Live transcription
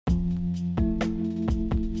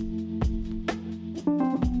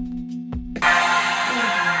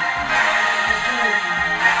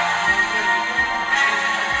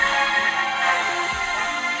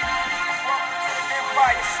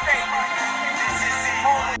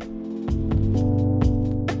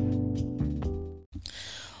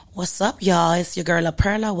What's up, y'all? It's your girl La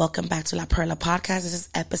Perla. Welcome back to La Perla Podcast. This is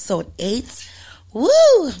episode 8. Woo!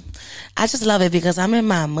 I just love it because I'm in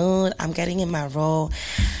my mood. I'm getting in my role.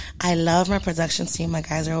 I love my production team. My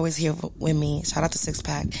guys are always here with me. Shout out to Six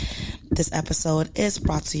Pack. This episode is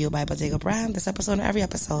brought to you by Bodega Brand. This episode and every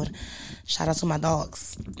episode. Shout out to my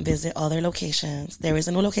dogs. Visit all their locations. There is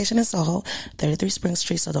a new location in Soho, 33 Spring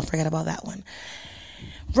Street, so don't forget about that one.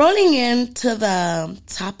 Rolling into the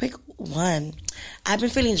topic 1. I've been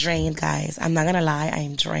feeling drained, guys. I'm not gonna lie. I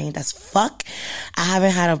am drained as fuck. I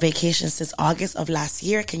haven't had a vacation since August of last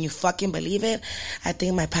year. Can you fucking believe it? I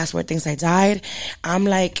think my passport thinks I died. I'm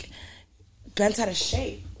like bent out of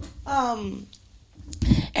shape. And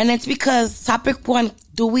it's because topic 1,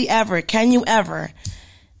 can you ever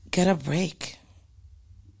get a break?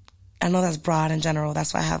 I know that's broad in general.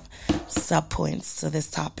 That's why I have sub-points to this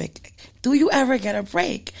topic. Do you ever get a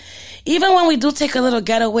break? Even when we do take a little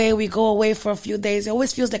getaway, we go away for a few days. It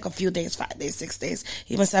always feels like a few days, 5 days, 6 days,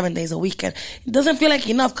 even 7 days a weekend. It doesn't feel like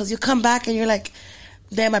enough because you come back and you're like,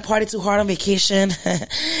 damn, I partied too hard on vacation.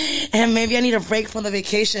 And maybe I need a break from the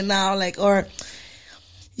vacation now. Or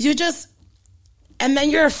you just, and then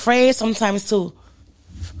you're afraid sometimes to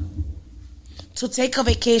take a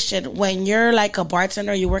vacation when you're like a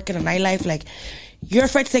bartender, you work in a nightlife, like you're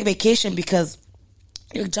afraid to take vacation because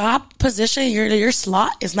your job position, your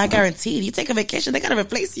slot is not guaranteed. You take a vacation, they gotta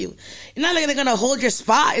replace you. It's not like they're gonna hold your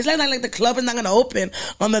spot. It's not like the club is not gonna open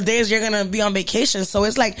on the days you're gonna be on vacation. So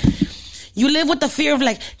it's like you live with the fear of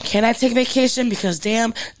like, can I take vacation? Because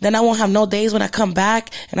damn, then I won't have no days when I come back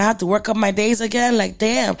and I have to work up my days again. Like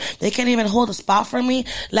damn, they can't even hold a spot for me.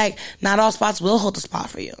 Like not all spots will hold a spot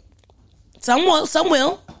for you. Some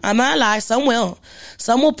will. I'm not gonna lie, some will.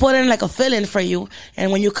 Some will put in like a fill-in for you,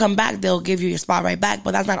 and when you come back, they'll give you your spot right back,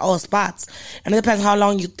 but that's not all spots. And it depends how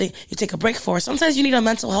long you take a break for. Sometimes you need a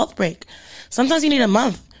mental health break. Sometimes you need a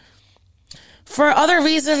month. For other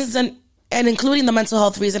reasons, and including the mental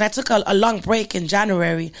health reason, I took a long break in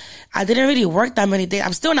January. I didn't really work that many days.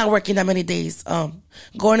 I'm still not working that many days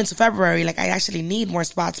going into February. Like, I actually need more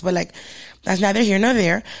spots, but like, that's neither here nor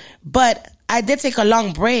there. But I did take a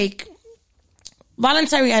long break,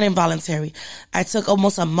 voluntary and involuntary. I took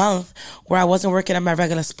almost a month where I wasn't working at my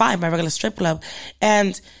regular spot, my regular strip club.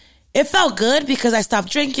 And it felt good because I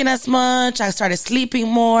stopped drinking as much. I started sleeping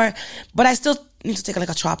more. But I still need to take like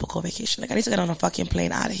a tropical vacation. Like I need to get on a fucking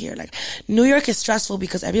plane out of here. Like New York is stressful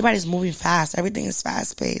because everybody's moving fast. Everything is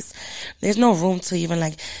fast paced. There's no room to even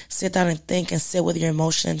like sit down and think and sit with your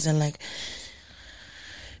emotions and like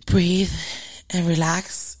breathe and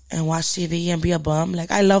relax and watch TV and be a bum.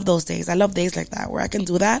 Like, I love those days. I love days like that where I can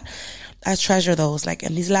do that. I treasure those. Like,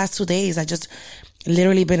 in these last 2 days, I just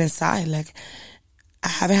literally been inside. Like, I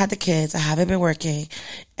haven't had the kids. I haven't been working.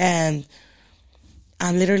 And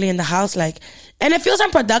I'm literally in the house, like, and it feels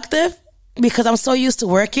unproductive because I'm so used to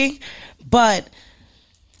working. But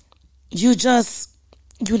you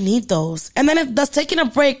need those. And then does taking a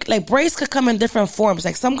break, like, breaks could come in different forms.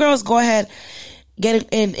 Like, some girls go ahead, get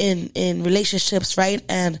in relationships, right?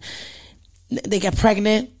 And they get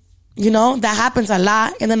pregnant, that happens a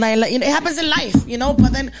lot in the nightlife. It happens in life,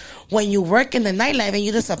 but then when you work in the nightlife and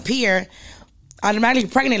you disappear, automatically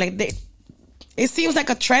pregnant, like it seems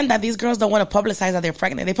like a trend that these girls don't want to publicize that they're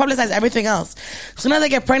pregnant. They publicize everything else. As soon as they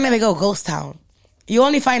get pregnant, they go ghost town. You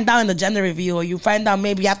only find out in the gender review, or you find out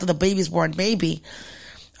maybe after the baby's born, maybe.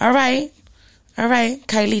 All right,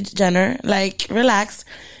 Kylie Jenner, like, relax.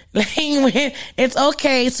 Like, it's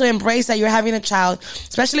okay to embrace that you're having a child,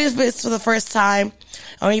 especially if it's for the first time,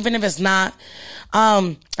 or even if it's not.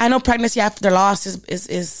 I know pregnancy after loss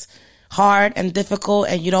is hard and difficult,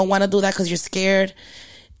 and you don't want to do that because you're scared.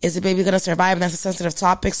 Is the baby going to survive? And that's a sensitive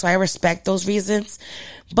topic, so I respect those reasons.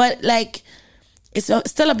 But, like, it's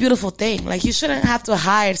still a beautiful thing. Like, you shouldn't have to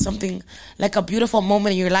hide something, like a beautiful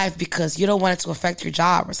moment in your life because you don't want it to affect your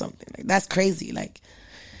job or something. Like, that's crazy. Like,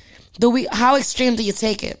 how extreme do you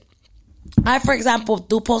take it? I, for example,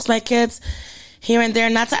 do post my kids here and there,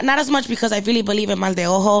 not as much because I really believe in mal de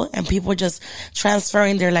ojo and people just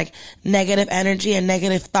transferring their like negative energy and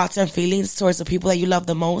negative thoughts and feelings towards the people that you love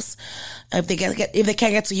the most. If they can't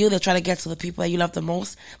get to you, they'll try to get to the people that you love the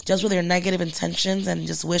most, just with their negative intentions and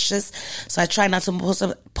just wishes. So I try not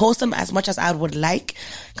to post them as much as I would like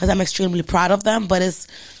because I'm extremely proud of them. But it's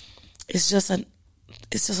just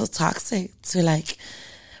so toxic to like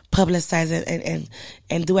publicize it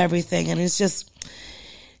and do everything. And it's just,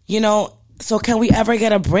 so can we ever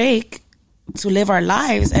get a break to live our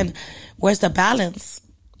lives? And where's the balance?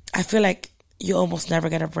 I feel like you almost never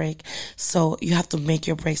get a break. So you have to make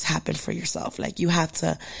your breaks happen for yourself. Like, you have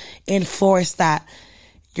to enforce that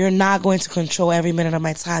You're not going to control every minute of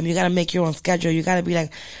my time. You got to make your own schedule. You got to be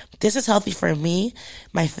like, this is healthy for me,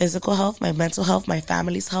 my physical health, my mental health, my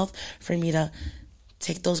family's health, for me to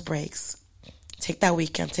take those breaks. Take that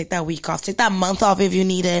weekend, take that week off, take that month off if you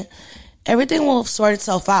need it. Everything will sort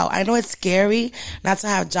itself out. I know it's scary not to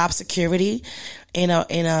have job security in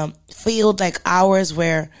a field like ours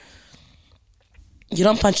where you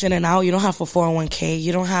don't punch in and out. You don't have a 401k.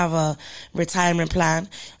 You don't have a retirement plan.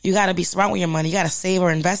 You got to be smart with your money. You got to save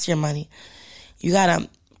or invest your money. You got to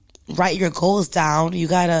write your goals down. You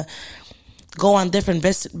got to go on different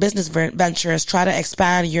business ventures. Try to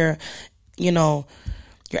expand your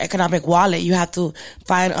economic wallet. You have to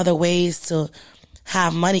find other ways to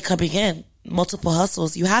have money coming in. Multiple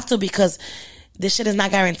hustles. You have to, because this shit is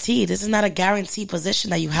not guaranteed. This is not a guaranteed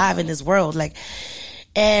position that you have in this world.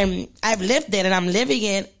 And I've lived it and I'm living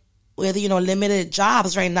it with, limited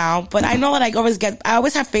jobs right now. But I know that I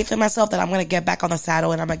always have faith in myself that I'm going to get back on the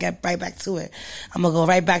saddle and I'm going to get right back to it. I'm going to go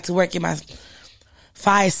right back to working my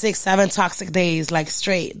 5, 6, 7 toxic days,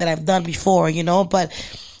 straight, that I've done before, But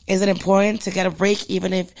is it important to get a break?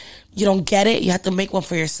 Even if you don't get it, you have to make one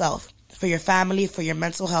for yourself, for your family, for your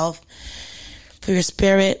mental health, for your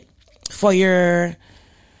spirit, for your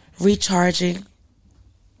recharging.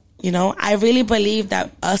 I really believe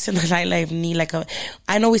that us in the nightlife need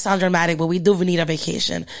I know we sound dramatic, but we do need a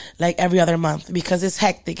vacation every other month, because it's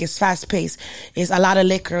hectic, it's fast paced, it's a lot of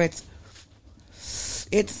liquor, it's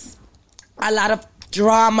a lot of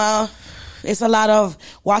drama, it's a lot of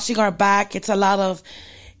watching our back, it's a lot of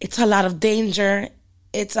danger,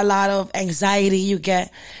 it's a lot of anxiety.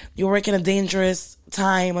 You're working a dangerous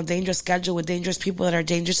time, a dangerous schedule with dangerous people that are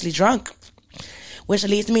dangerously drunk. Which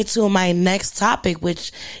leads me to my next topic,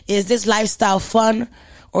 which is this lifestyle fun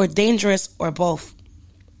or dangerous or both?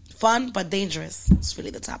 Fun but dangerous. It's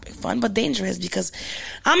really the topic. Fun but dangerous, because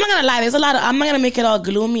I'm not going to lie, I'm not going to make it all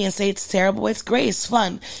gloomy and say it's terrible. It's great. It's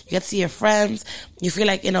fun. You get to see your friends. You feel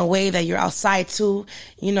like in a way that you're outside too.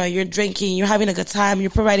 You're drinking, you're having a good time,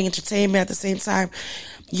 you're providing entertainment at the same time.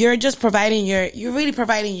 You're really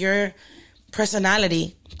providing your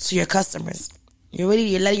personality to your customers. You're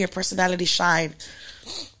letting your personality shine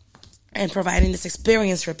and providing this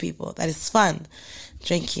experience for people that is fun.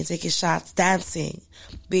 Drinking, taking shots, dancing,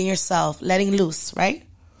 being yourself, letting loose, right?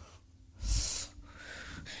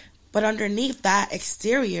 But underneath that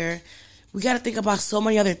exterior, we got to think about so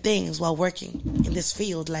many other things while working in this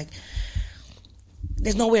field.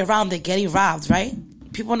 There's no way around it, getting robbed, right?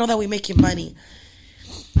 People know that we're making money.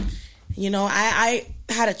 I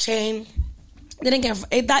had a chain.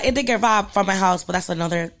 It did get robbed from my house, but that's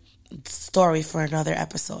another story for another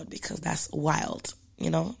episode, because that's wild.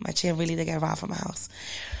 My chain really did get robbed from my house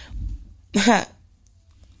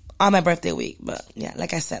on my birthday week. But yeah,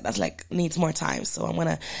 like I said, that's needs more time. So I'm going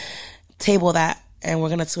to table that and we're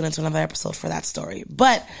going to tune into another episode for that story.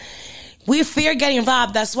 But we fear getting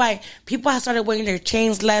robbed. That's why people have started wearing their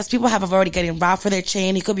chains less. People have already getting robbed for their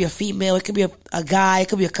chain. It could be a female. It could be a guy. It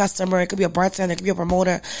could be a customer. It could be a bartender. It could be a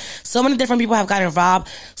promoter. So many different people have gotten robbed.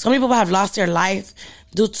 So many people have lost their life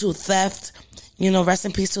due to theft. Rest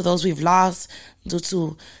in peace to those we've lost due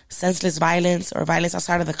to senseless violence, or violence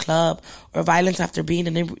outside of the club, or violence after being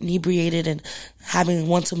inebriated and having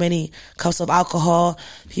one too many cups of alcohol.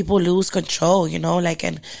 People lose control,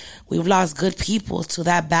 and we've lost good people to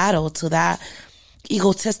that battle, to that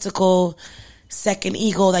egotistical second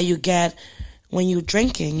ego that you get when you're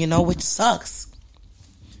drinking, which sucks.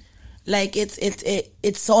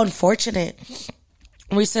 It's so unfortunate.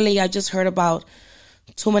 Recently, I just heard about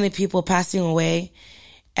too many people passing away,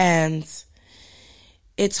 and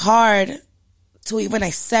it's hard to even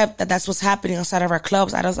accept that that's what's happening outside of our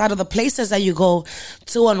clubs, outside of the places that you go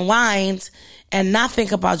to unwind and not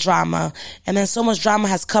think about drama. And then so much drama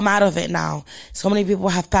has come out of it now. So many people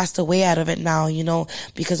have passed away out of it now,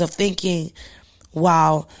 because of thinking,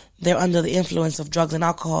 wow, they're under the influence of drugs and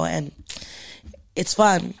alcohol. And it's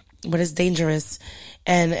fun, but it's dangerous.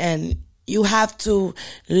 And you have to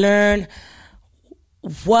learn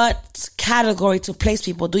what category to place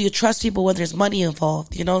people. Do you trust people when there's money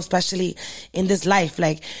involved? Especially in this life.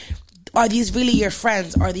 Are these really your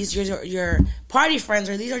friends? Are these your party friends?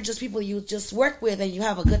 Or these are just people you just work with and you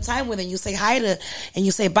have a good time with and you say hi to and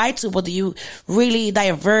you say bye to? But do you really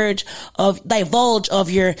divulge of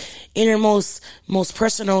your innermost, most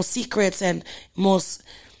personal secrets and most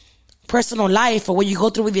personal life, or what you go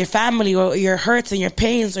through with your family, or your hurts and your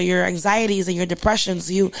pains, or your anxieties and your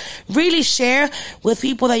depressions? You really share with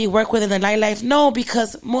people that you work with in the nightlife? No,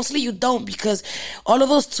 because mostly you don't, because all of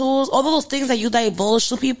those tools, all of those things that you divulge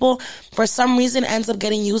to people, for some reason ends up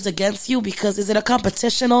getting used against you. Because is it a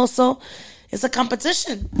competition also? It's a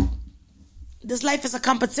competition. this life is a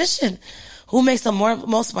competition. Who makes the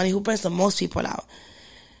most money? Who brings the most people out?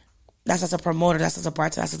 That's as a promoter. That's as a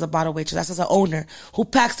bartender. That's as a bottle waitress. That's as an owner. Who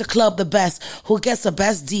packs the club the best? Who gets the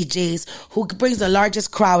best DJs? Who brings the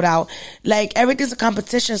largest crowd out? Like, everything's a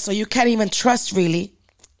competition, so you can't even trust, really.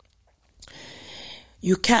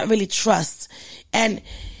 You can't really trust. And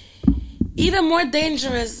even more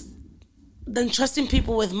dangerous than trusting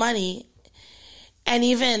people with money, and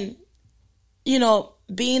even,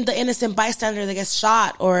 being the innocent bystander that gets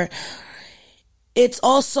shot, or it's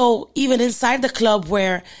also even inside the club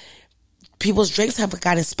where people's drinks have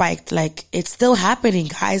gotten spiked. Like, it's still happening,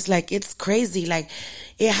 guys. Like, it's crazy. Like,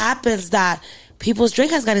 it happens that people's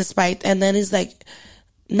drink has gotten spiked, and then it's like,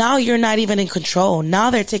 now you're not even in control. Now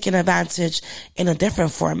they're taking advantage in a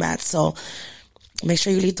different format. So make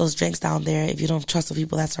sure you leave those drinks down there if you don't trust the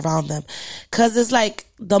people that surround them. Because it's like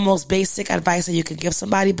the most basic advice that you can give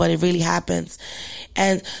somebody, but it really happens.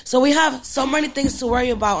 And so we have so many things to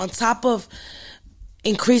worry about on top of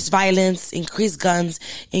increased violence, increased guns,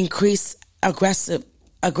 increased aggressive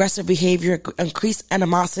behavior, increased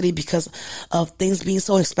animosity because of things being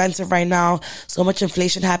so expensive right now, so much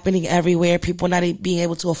inflation happening everywhere, people not being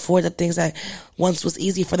able to afford the things that once was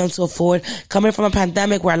easy for them to afford, coming from a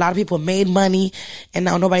pandemic where a lot of people made money and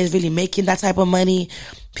now nobody's really making that type of money.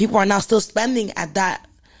 People are now still spending at that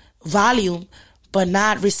volume but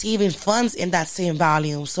not receiving funds in that same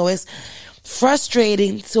volume. So it's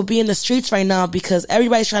frustrating to be in the streets right now because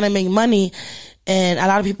everybody's trying to make money and a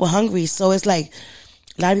lot of people hungry. So it's like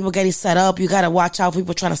a lot of people getting set up. You got to watch out for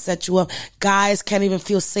people trying to set you up. Guys can't even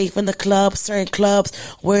feel safe in the club. Certain clubs,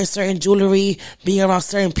 wearing certain jewelry, being around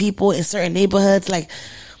certain people in certain neighborhoods. Like,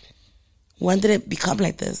 when did it become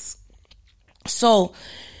like this? So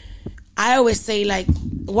I always say, like,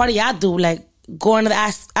 what do y'all do? Like, going to the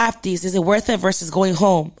afties, is it worth it versus going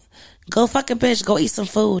home? Go fucking bitch, go eat some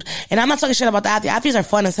food. And I'm not talking shit about the afties. Afties are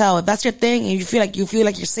fun as hell. If that's your thing and you feel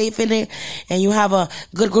like you're safe in it and you have a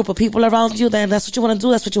good group of people around you, then that's what you want to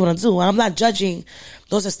do. That's what you want to do. I'm not judging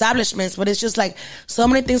those establishments, but it's just like so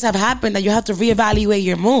many things have happened that you have to reevaluate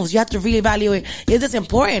your moves. You have to reevaluate, is this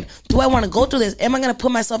important? Do I want to go through this? Am I going to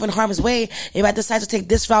put myself in harm's way if I decide to take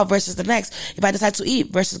this route versus the next? If I decide to eat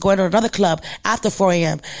versus going to another club after 4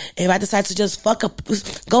 a.m.? If I decide to just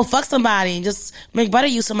go fuck somebody and just make better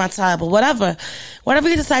use of my time, or whatever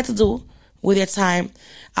you decide to do with your time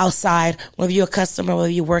outside, whether you're a customer, whether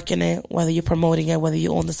you work in it, whether you're promoting it, whether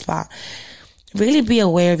you own the spot, really be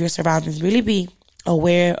aware of your surroundings. Really be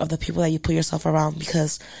aware of the people that you put yourself around,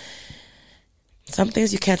 because some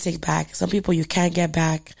things you can't take back. Some people you can't get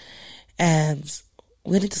back, and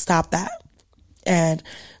we need to stop that. And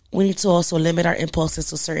we need to also limit our impulses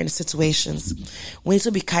to certain situations. We need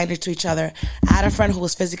to be kinder to each other. I had a friend who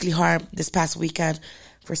was physically harmed this past weekend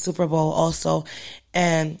for Super Bowl also,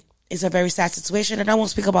 and it's a very sad situation, and I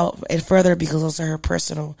won't speak about it further because those are her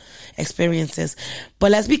personal experiences.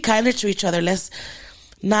 But let's be kinder to each other. Let's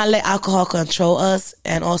not let alcohol control us,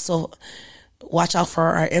 and also watch out for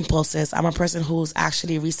our impulses. I'm a person who's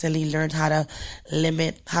actually recently learned how to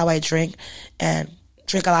limit how I drink and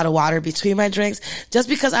drink a lot of water between my drinks, just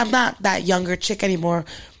because I'm not that younger chick anymore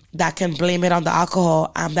that can blame it on the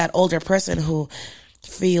alcohol. I'm that older person who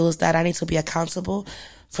feels that I need to be accountable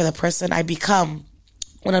for the person I become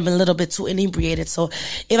when I'm a little bit too inebriated. So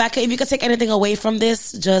if you could take anything away from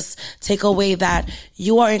this, just take away that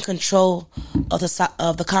you are in control of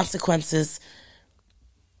the consequences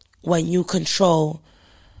when you control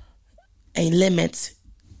and limit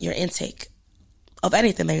your intake of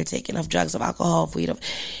anything that you're taking, of drugs, of alcohol, of weed,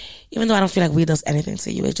 even though I don't feel like weed does anything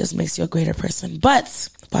to you, it just makes you a greater person. But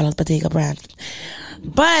follow Bottega brand.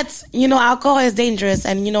 But, alcohol is dangerous,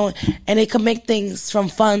 and, and it can make things from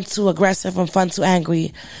fun to aggressive, from fun to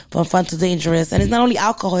angry, from fun to dangerous. And it's not only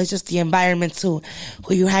alcohol, it's just the environment too.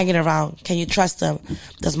 Who you're hanging around. Can you trust them?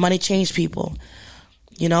 Does money change people?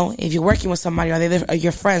 If you're working with somebody, are they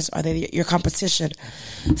your friends? Are they your competition?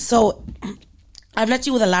 So I've left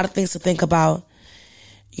you with a lot of things to think about.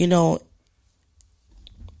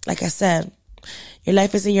 Like I said, your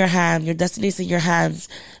life is in your hand. Your destiny is in your hands.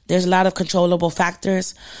 There's a lot of controllable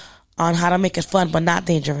factors on how to make it fun, but not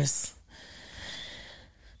dangerous.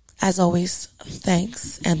 As always,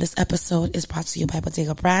 thanks. And this episode is brought to you by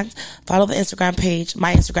Bottega Brand. Follow the Instagram page,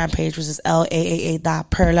 my Instagram page, which is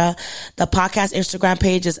LAAA.Perla. The podcast Instagram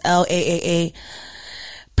page is LAAA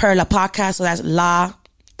Perla Podcast. So that's La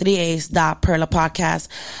 3 A's Perla Podcast.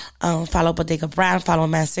 Follow Bottega Brand. Follow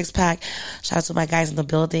Man Six Pack. Shout out to my guys in the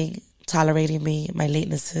building, tolerating me, my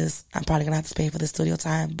latenesses. I'm probably going to have to pay for the studio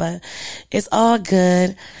time, but it's all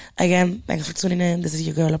good. Again, thanks for tuning in. This is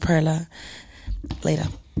your girl, La Perla. Later.